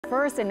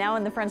first, and now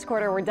in the French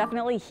Quarter, we're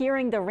definitely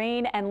hearing the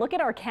rain. And look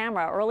at our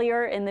camera.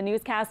 Earlier in the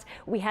newscast,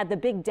 we had the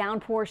big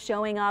downpour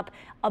showing up,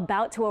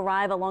 about to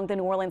arrive along the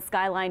New Orleans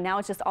skyline. Now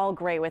it's just all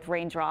gray with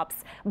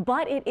raindrops,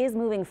 but it is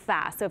moving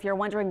fast. So if you're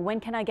wondering when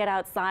can I get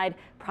outside,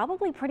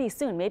 probably pretty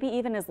soon, maybe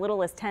even as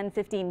little as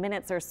 10-15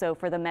 minutes or so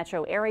for the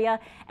metro area.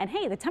 And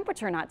hey, the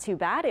temperature not too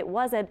bad. It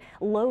was at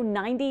low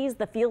 90s.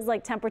 The feels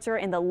like temperature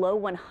in the low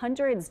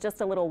 100s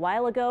just a little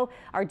while ago.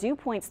 Our dew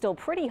point still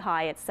pretty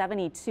high at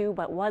 72,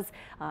 but was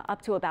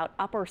up to about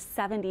upper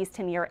 70s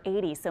to near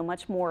 80. So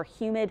much more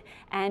humid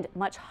and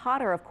much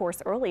hotter, of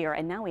course, earlier.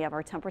 And now we have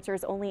our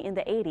temperatures only in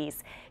the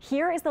 80s.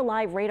 Here is the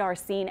live radar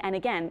scene. And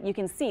again, you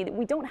can see that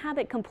we don't have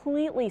it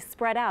completely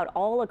spread out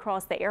all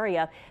across the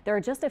area. There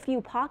are just a few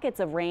pockets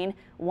of rain,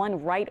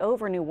 one right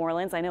over New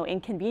Orleans. I know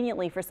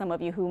inconveniently for some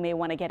of you who may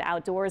want to get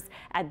outdoors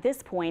at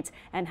this point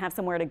and have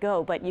somewhere to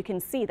go, but you can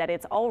see that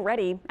it's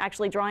already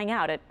actually drying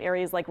out at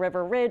areas like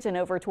River Ridge and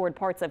over toward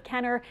parts of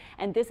Kenner.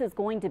 And this is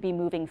going to be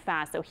moving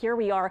fast. So here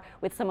we are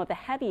with some of the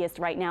heaviest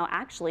right now,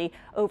 actually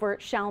over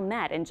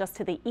Chalmette and just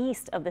to the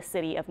east of the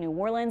city of New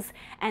Orleans.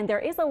 And there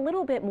is a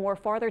little bit more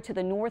farther to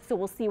the north. So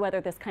we'll see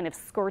whether this kind of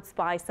skirts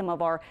by some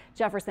of our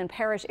Jefferson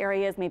Parish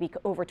areas, maybe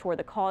over toward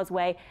the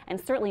Causeway, and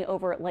certainly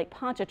over Lake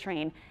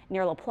Pontchartrain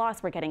near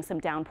Laplace. We're getting some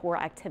downpour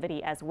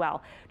activity as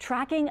well.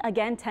 Tracking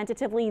again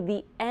tentatively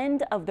the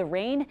end of the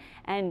rain,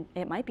 and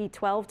it might be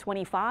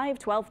 12:25,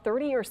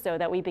 12:30 or so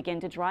that we begin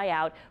to dry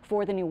out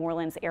for the New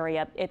Orleans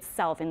area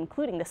itself,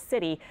 including the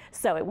city.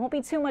 So it won't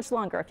be too much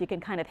longer if you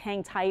can kind of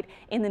hang tight.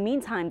 In the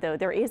meantime, though,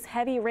 there is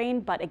heavy rain,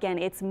 but again,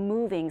 it's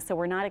moving, so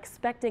we're not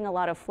expecting a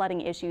lot of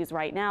flooding issues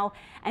right now.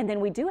 And then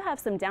we do have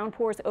some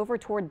downpours over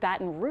toward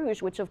Baton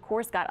Rouge, which of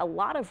course got a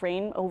lot of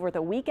rain over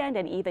the weekend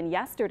and even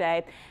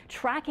yesterday.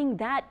 Tracking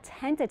that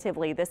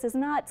tentatively. This is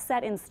not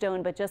set in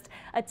stone, but just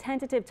a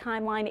tentative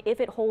timeline. If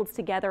it holds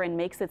together and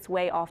makes its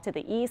way off to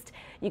the east,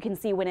 you can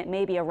see when it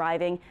may be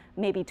arriving,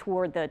 maybe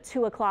toward the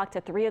 2 o'clock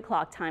to 3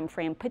 o'clock time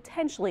frame,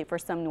 potentially for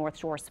some North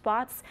Shore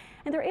spots.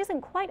 And there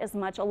isn't quite as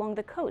much along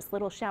the coast.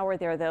 Little shower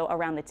there, though,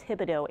 around the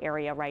Thibodaux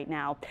area right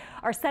now.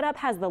 Our setup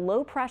has the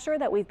low pressure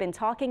that we've been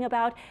talking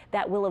about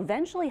that will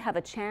eventually have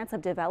a chance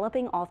of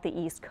developing off the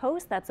east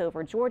coast. That's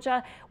over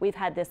Georgia. We've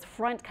had this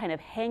front kind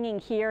of hanging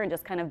here and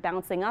just kind of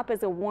bouncing up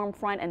as a warm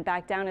front and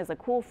back down as a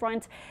cool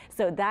front.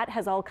 So that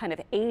has all kind of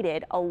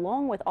aided,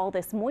 along with all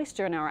this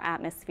moisture in our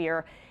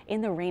atmosphere,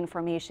 in the rain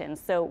formation.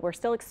 So we're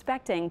still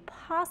expecting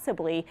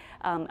possibly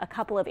a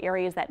couple of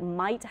areas that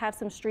might have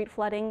some street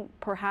flooding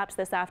perhaps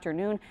this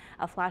afternoon.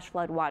 A flash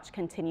flood watch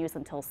continues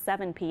until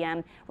 7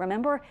 p.m.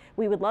 Remember,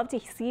 we would love to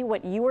see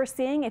what you are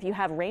seeing. If you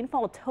have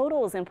rainfall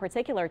totals in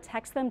particular,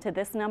 text them to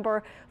this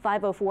number,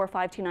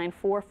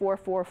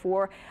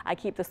 504-529-4444. I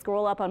keep the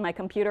scroll up on my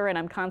computer and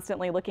I'm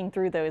constantly looking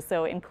through those.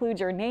 So include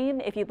your name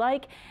if you'd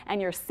like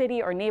and your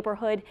city or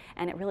neighborhood,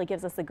 and it really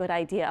gives us a good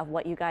idea of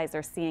what you guys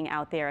are seeing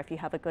out there if you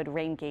have a good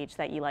rain gauge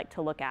that you like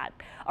to look at.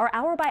 Our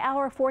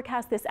hour-by-hour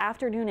forecast this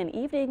afternoon and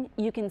evening,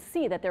 you can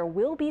see that there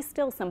will be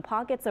still some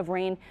pockets of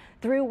rain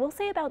through, we'll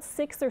say, about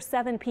 6 or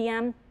 7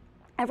 p.m.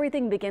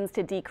 Everything begins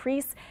to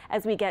decrease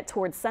as we get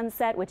towards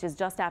sunset, which is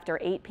just after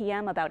 8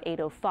 p.m., about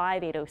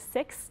 8:05,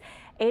 8:06.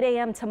 8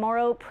 a.m.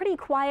 tomorrow, pretty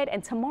quiet,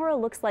 and tomorrow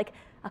looks like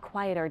a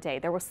quieter day.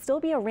 There will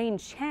still be a rain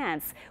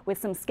chance with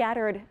some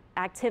scattered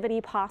activity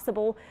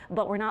possible,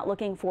 but we're not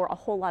looking for a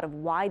whole lot of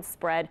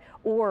widespread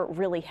or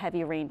really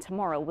heavy rain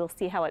tomorrow. We'll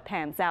see how it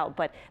pans out,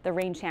 but the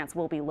rain chance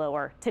will be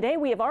lower. Today,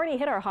 we have already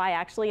hit our high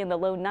actually in the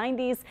low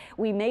 90s.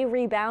 We may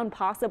rebound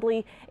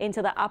possibly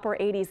into the upper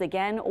 80s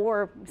again,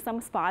 or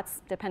some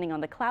spots, depending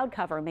on the cloud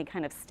cover, may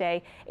kind of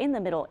stay in the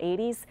middle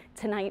 80s.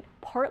 Tonight,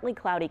 partly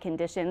cloudy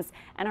conditions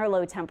and our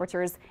low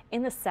temperatures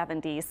in the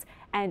 70s.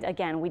 And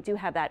again, we do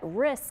have that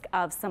risk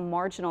of some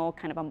marginal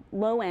kind of a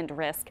low end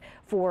risk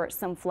for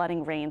some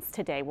flooding rains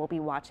today. We'll be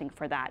watching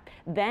for that.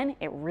 Then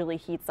it really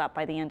heats up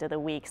by the end of the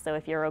week. So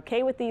if you're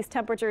okay with these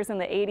temperatures in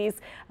the 80s,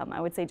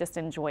 I would say just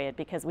enjoy it,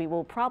 because we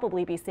will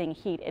probably be seeing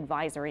heat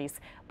advisories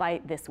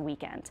by this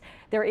weekend.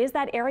 There is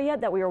that area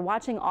that we are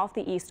watching off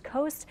the east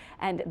coast,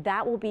 and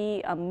that will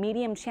be a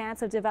medium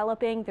chance of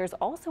developing. There's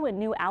also a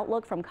new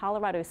outlook from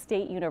Colorado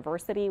State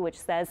University, which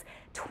says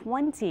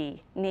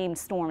 20 named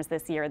storms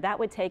this year. That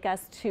would take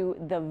us to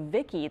the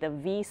Vicky, the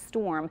V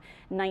storm.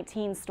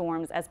 19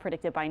 storms, as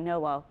predicted by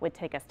NOAA, would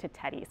take us to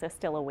Teddy. So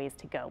still a ways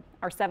to go.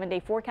 Our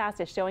 7-day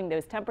forecast is showing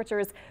those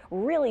temperatures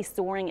really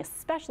soaring,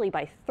 especially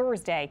by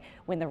Thursday,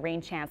 when the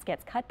rain chance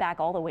gets cut back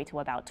all the way to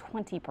about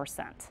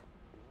 20%.